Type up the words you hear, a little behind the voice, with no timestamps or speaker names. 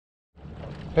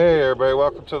Hey everybody,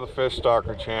 welcome to the Fish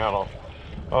Stalker channel.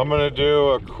 I'm going to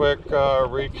do a quick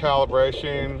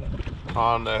recalibration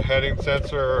on the heading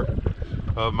sensor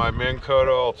of my Minn Kota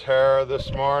Ultera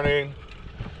this morning.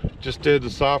 Just did the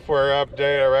software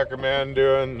update. I recommend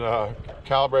doing a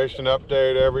calibration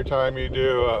update every time you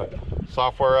do a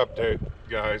software update,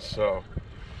 guys. So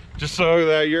just so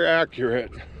that you're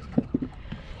accurate.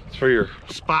 It's for your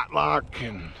spot lock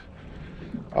and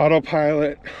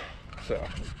autopilot. So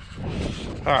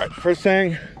all right, first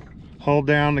thing, hold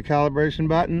down the calibration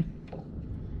button.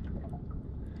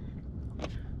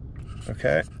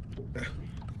 Okay,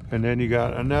 and then you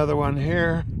got another one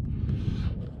here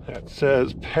that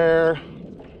says pair.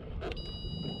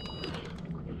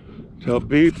 So it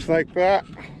beeps like that,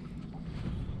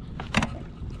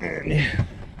 and you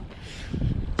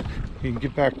can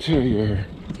get back to your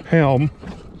helm.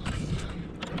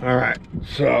 All right,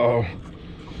 so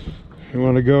you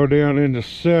want to go down into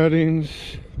settings,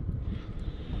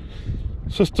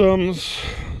 systems.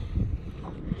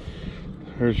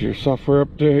 There's your software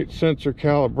update, sensor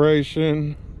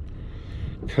calibration.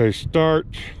 Okay, start.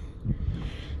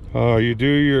 You do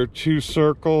your 2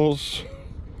 circles.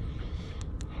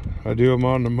 I do them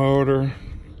on the motor.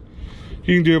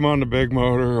 You can do them on the big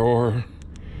motor or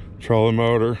trolling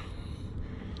motor.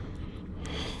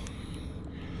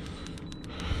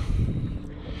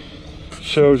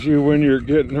 Shows you when you're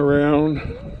getting around.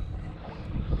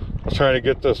 I was trying to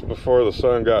get this before the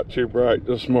sun got too bright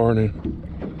this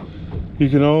morning. You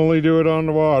can only do it on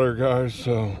the water, guys,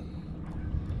 so.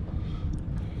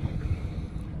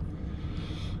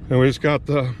 And we just got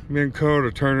the Minn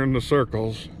Kota turning the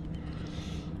circles.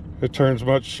 It turns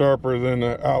much sharper than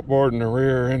the outboard in the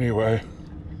rear anyway.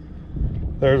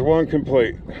 There's one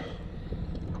complete.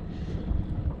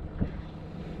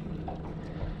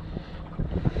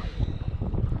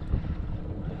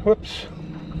 Whoops.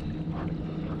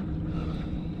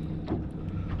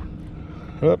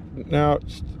 Up, now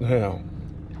it's now.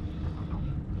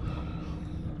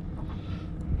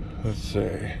 Let's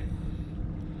see.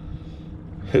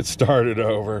 It started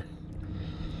over.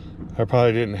 I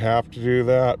probably didn't have to do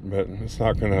that, but it's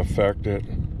not going to affect it.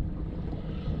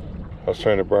 I was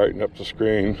trying to brighten up the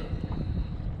screen.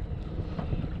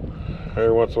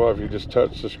 Every once in a while, if you just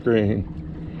touch the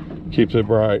screen, keeps it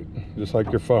bright, just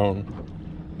like your phone.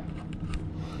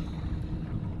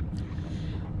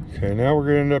 Okay, now we're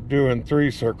going to end up doing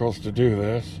 3 circles to do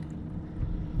this.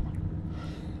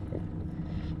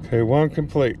 Okay, 1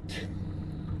 complete.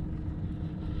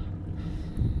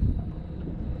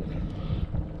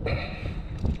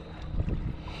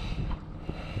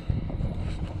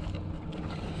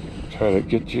 Try to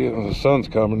get you, the sun's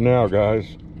coming now,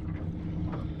 guys.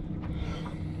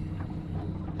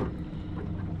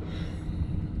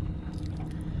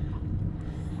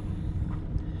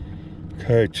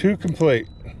 Okay, 2 complete.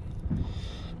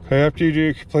 Okay, after you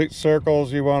do complete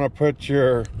circles, you want to put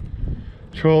your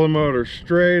trolling motor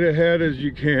straight ahead as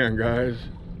you can, guys.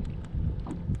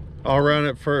 I'll run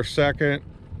it for a second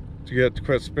to get to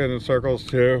quit spinning circles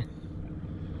too.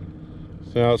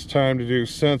 So now it's time to do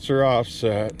sensor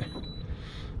offset.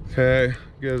 Okay,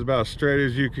 get as about straight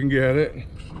as you can get it.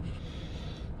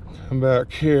 Come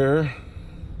back here.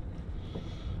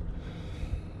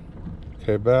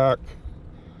 Okay, back.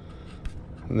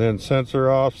 And then sensor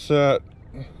offset.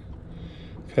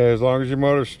 Okay, as long as your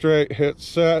motor's straight, hit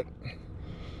set.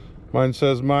 Mine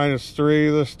says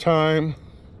 -3 this time.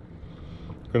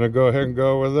 Gonna go ahead and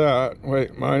go with that.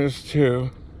 Wait, -2.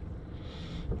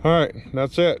 All right,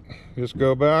 that's it. Just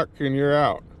go back and you're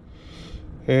out.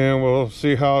 And we'll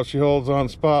see how she holds on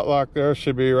spot lock there.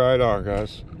 Should be right on,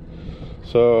 guys.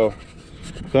 So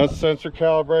that's sensor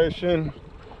calibration.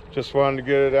 Just wanted to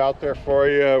get it out there for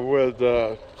you with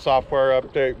the software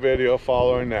update video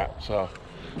following that. So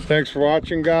thanks for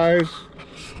watching, guys.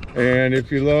 And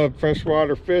if you love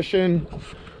freshwater fishing,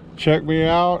 check me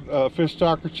out, Fish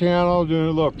Stalker channel, doing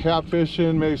a little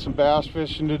catfishing, maybe some bass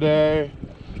fishing today.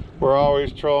 We're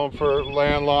always trolling for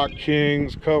landlocked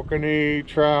kings, kokanee,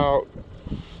 trout,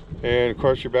 and of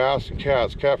course your bass and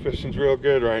cats. Catfishing's real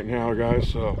good right now, guys.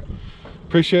 So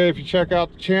appreciate it if you check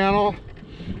out the channel.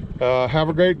 Have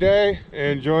a great day.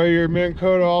 Enjoy your Minn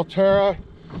Kota Ultera.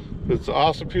 It's an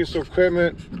awesome piece of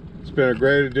equipment. It's been a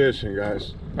great addition,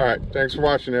 guys. All right, thanks for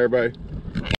watching, everybody.